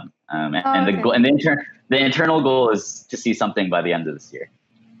 2021. The internal goal is to see something by the end of this year.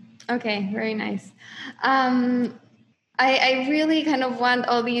 Okay, very nice. I really kind of want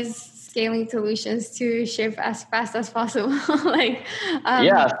all these scaling solutions to ship as fast as possible. So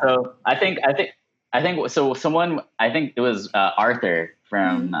I think so. Someone, I think it was Arthur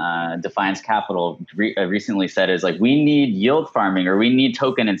from Defiance Capital recently said is like, we need yield farming, or we need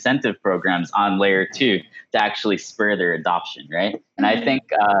token incentive programs on layer 2 to actually spur their adoption, right? And I think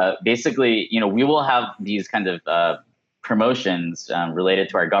basically, we will have these kind of promotions related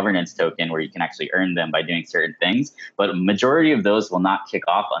to our governance token where you can actually earn them by doing certain things, but a majority of those will not kick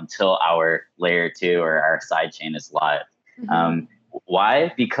off until our layer 2 or our sidechain is live.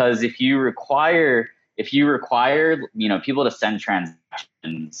 Why? Because if you require people to send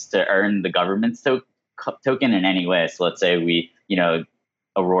transactions to earn the government's token in any way, so let's say we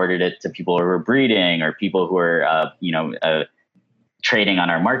awarded it to people who are breeding or people who are trading on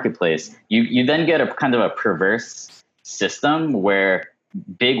our marketplace, you then get a kind of a perverse system where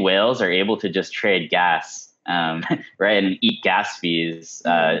big whales are able to just trade gas, right, and eat gas fees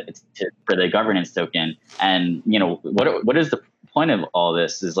for the governance token. And what is the point of all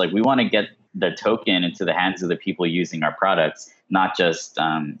this? Is like, we want to get the token into the hands of the people using our products, not just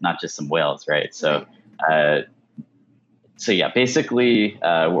some whales, right? So yeah, basically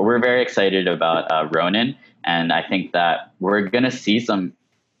we're very excited about Ronin, and I think that we're going to see some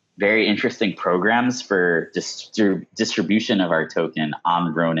very interesting programs for distribution of our token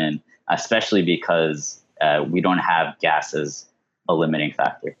on Ronin, especially because we don't have gas as a limiting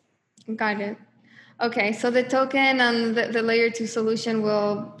factor. Got it. Okay, so the token and the layer 2 solution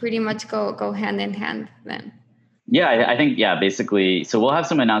will pretty much go hand in hand then. Yeah, I think, basically, so we'll have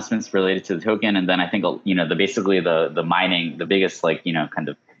some announcements related to the token, and then I think, the mining, the biggest kind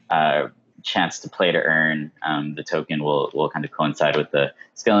of chance to play to earn. The token will kind of coincide with the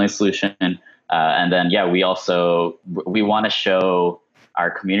scaling solution. And then, yeah, we want to show our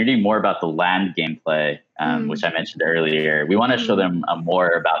community more about the land gameplay, which I mentioned earlier. We want to show them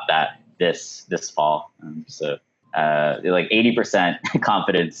more about that this fall. So like 80%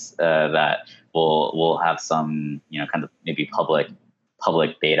 confidence that we'll have some, kind of maybe public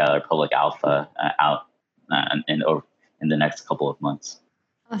beta or public alpha out in the next couple of months.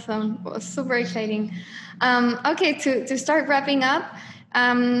 Awesome. Well, super exciting. Okay, to start wrapping up,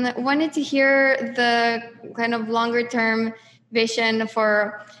 wanted to hear the kind of longer term vision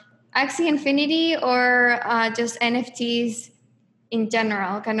for Axie Infinity or just NFTs in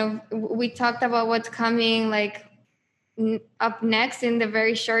general. Kind of, we talked about what's coming like up next in the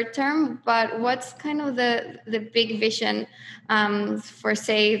very short term, but what's kind of the big vision for,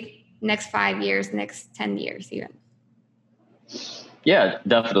 say, next 5 years, next 10 years even? Yeah,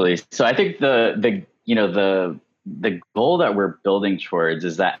 definitely. So I think the goal that we're building towards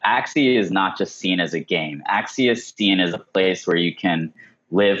is that Axie is not just seen as a game. Axie is seen as a place where you can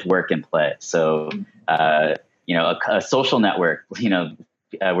live, work, and play. So a social network,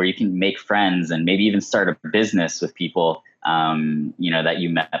 where you can make friends and maybe even start a business with people, that you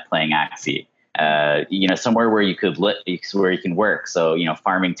met playing Axie. Somewhere where you could where you can work. So,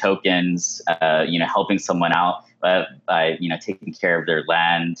 farming tokens, helping someone out by, taking care of their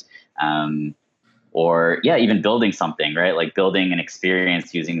land, or even building something, right? Like building an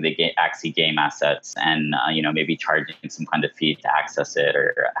experience using the Axie game assets and, maybe charging some kind of fee to access it,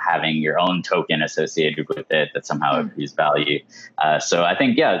 or having your own token associated with it that somehow accrues value. So I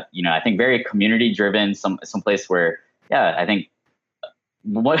think, I think very community driven, some place where, I think,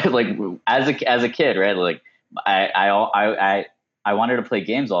 as a kid, right? Like I wanted to play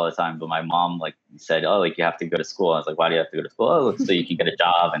games all the time, but my mom said, "Oh, you have to go to school." I was like, "Why do you have to go to school?" "Oh, so you can get a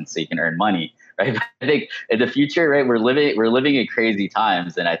job and so you can earn money." Right? I think in the future, right, we're living in crazy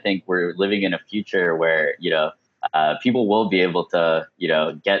times, and I think we're living in a future where people will be able to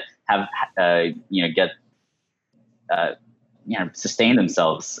sustain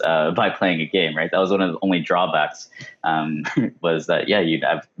themselves by playing a game, right? That was one of the only drawbacks, was that you'd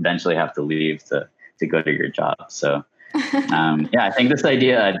eventually have to leave to go to your job. So I think this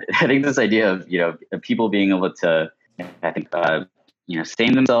idea of people being able to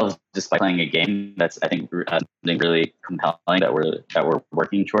sustain themselves just by playing a game, that's I think something really compelling that we're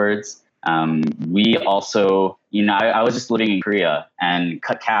working towards. We also, I was just living in Korea, and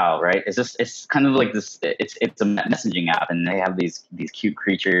Kakao, right? It's kind of like this. It's a messaging app, and they have these cute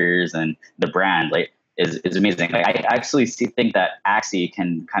creatures, and the brand is amazing. I actually think that Axie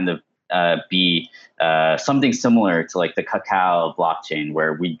can kind of be something similar to the Kakao blockchain,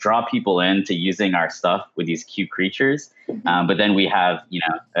 where we draw people into using our stuff with these cute creatures, but then we have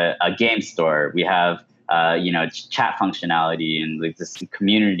a game store, we have chat functionality, and this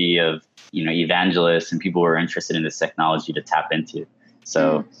community of evangelists and people who are interested in this technology to tap into.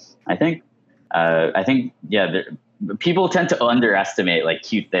 So I think people tend to underestimate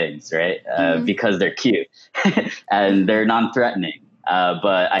cute things, right? Because they're cute and they're non-threatening.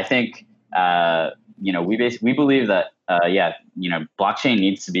 But I think we believe that blockchain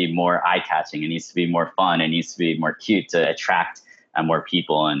needs to be more eye-catching. It needs to be more fun. It needs to be more cute to attract more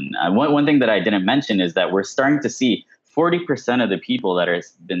people. And one thing that I didn't mention is that we're starting to see 40% of the people that have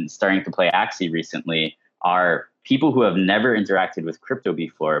been starting to play Axie recently are people who have never interacted with crypto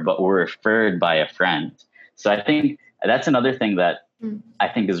before, but were referred by a friend. So I think that's another thing that I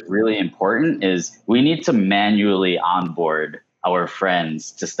think is really important, is we need to manually onboard our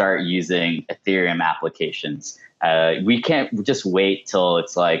friends to start using Ethereum applications. We can't just wait till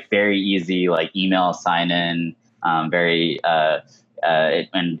it's very easy, email sign in, and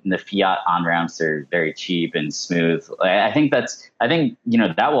the fiat on ramps are very cheap and smooth. I think that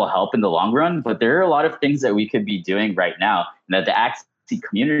will help in the long run, but there are a lot of things that we could be doing right now, and that the Axie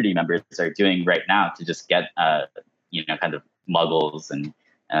community members are doing right now to just get kind of muggles and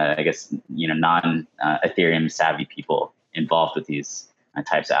non Ethereum savvy people involved with these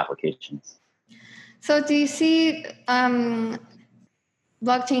types of applications. So do you see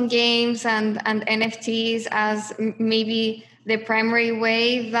blockchain games and NFTs as maybe the primary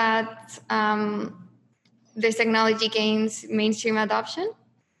way that this technology gains mainstream adoption?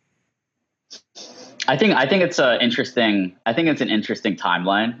 I think it's an interesting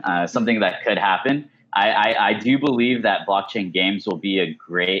timeline, something that could happen. I do believe that blockchain games will be a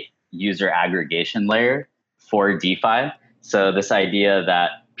great user aggregation layer for DeFi. So this idea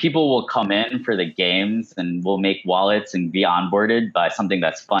that people will come in for the games and will make wallets and be onboarded by something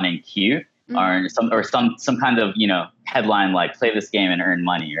that's fun and cute. or some kind of, headline like play this game and earn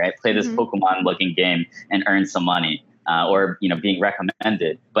money, right? Play this Pokemon looking game and earn some money, or being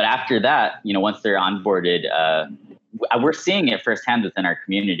recommended. But after that, once they're onboarded, we're seeing it firsthand within our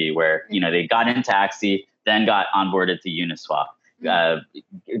community where they got into Axie, then got onboarded to Uniswap,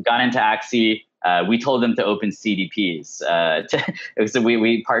 got into Axie. We told them to open CDPs. So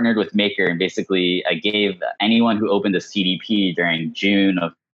we partnered with Maker and basically gave anyone who opened a CDP during June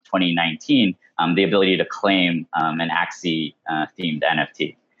of 2019 the ability to claim an Axie themed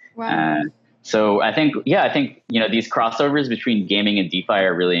NFT. Wow. So I think these crossovers between gaming and DeFi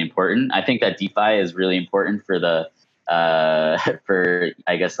are really important. I think that DeFi is really important for the for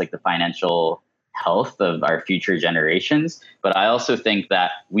I guess like the financial health of our future generations. But I also think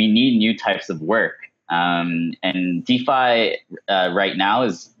that we need new types of work. And DeFi right now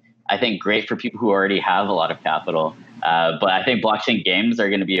is, I think, great for people who already have a lot of capital. But I think blockchain games are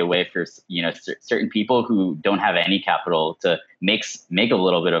going to be a way for certain people who don't have any capital to make a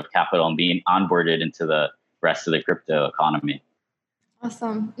little bit of capital and being onboarded into the rest of the crypto economy.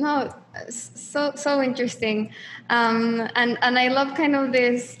 Awesome. No, so interesting. And I love kind of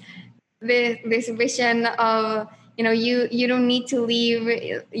this vision of, you don't need to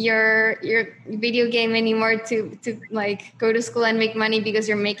leave your video game anymore to like go to school and make money because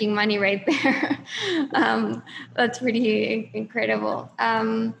you're making money right there. That's pretty incredible.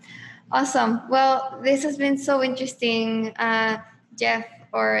 Awesome. Well, this has been so interesting, Jeff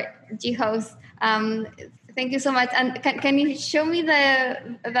or Jihoz. Thank you so much. And can you show me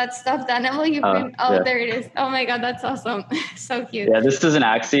that stuffed animal you've been? Oh, yeah. There it is. Oh my God, that's awesome. So cute. Yeah, this is an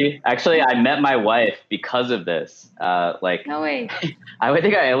Axie. Actually, I met my wife because of this. No way. I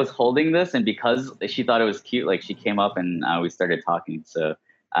think I was holding this, and because she thought it was cute, like she came up and we started talking. So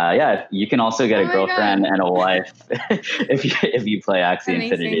you can also get a girlfriend and a wife if you play Axie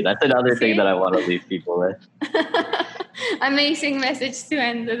Infinity. That's another thing that I want to leave people with. Amazing message to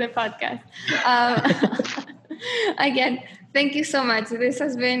end the podcast. Again, thank you so much. This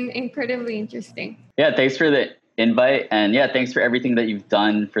has been incredibly interesting. Yeah, thanks for the invite, and thanks for everything that you've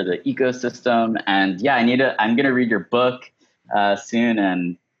done for the ecosystem. And I'm gonna read your book soon.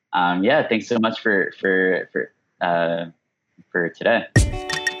 And thanks so much for today.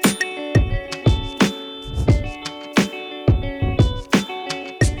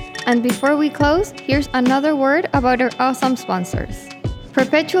 And before we close, here's another word about our awesome sponsors.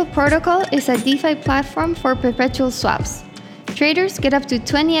 Perpetual Protocol is a DeFi platform for perpetual swaps. Traders get up to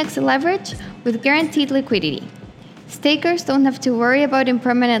 20x leverage with guaranteed liquidity. Stakers don't have to worry about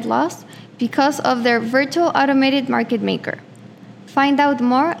impermanent loss because of their virtual automated market maker. Find out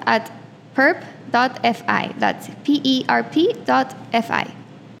more at perp.fi. That's perp.fi.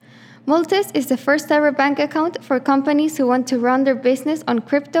 Multis is the first ever bank account for companies who want to run their business on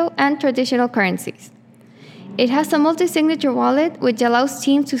crypto and traditional currencies. It has a multi-signature wallet which allows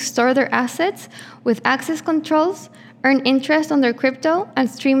teams to store their assets with access controls, earn interest on their crypto, and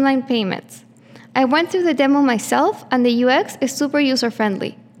streamline payments. I went through the demo myself, and the UX is super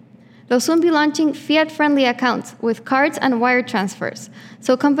user-friendly. They'll soon be launching fiat-friendly accounts with cards and wire transfers,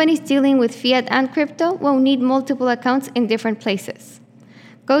 so companies dealing with fiat and crypto won't need multiple accounts in different places.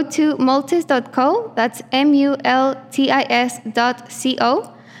 Go to multis.co, that's multis.co,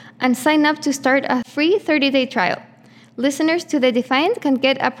 and sign up to start a free 30-day trial. Listeners to The Defiant can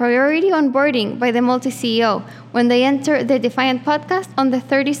get a priority onboarding by the Multis CEO when they enter the Defiant podcast on the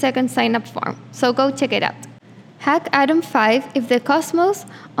 30-second sign-up form. So go check it out. Hack Atom 5 is the Cosmos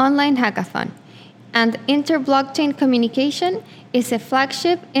online hackathon, and Inter-Blockchain Communication is a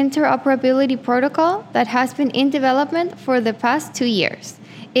flagship interoperability protocol that has been in development for the past 2 years.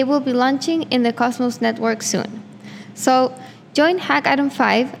 It will be launching in the Cosmos network soon. So join Hack Atom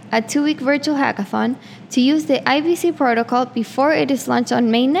 5, a 2-week virtual hackathon, to use the IBC protocol before it is launched on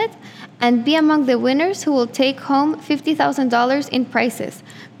mainnet and be among the winners who will take home $50,000 in prizes,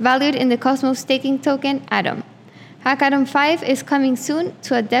 valued in the Cosmos staking token Atom. Hack Atom 5 is coming soon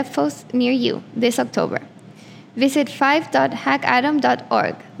to a dev post near you this October. Visit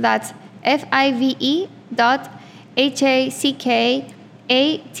 5.hackatom.org. That's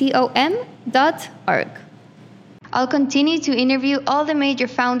five.hackatom.org. I'll continue to interview all the major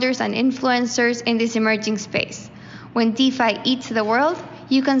founders and influencers in this emerging space. When DeFi eats the world,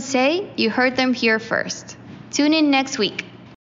 you can say you heard them here first. Tune in next week.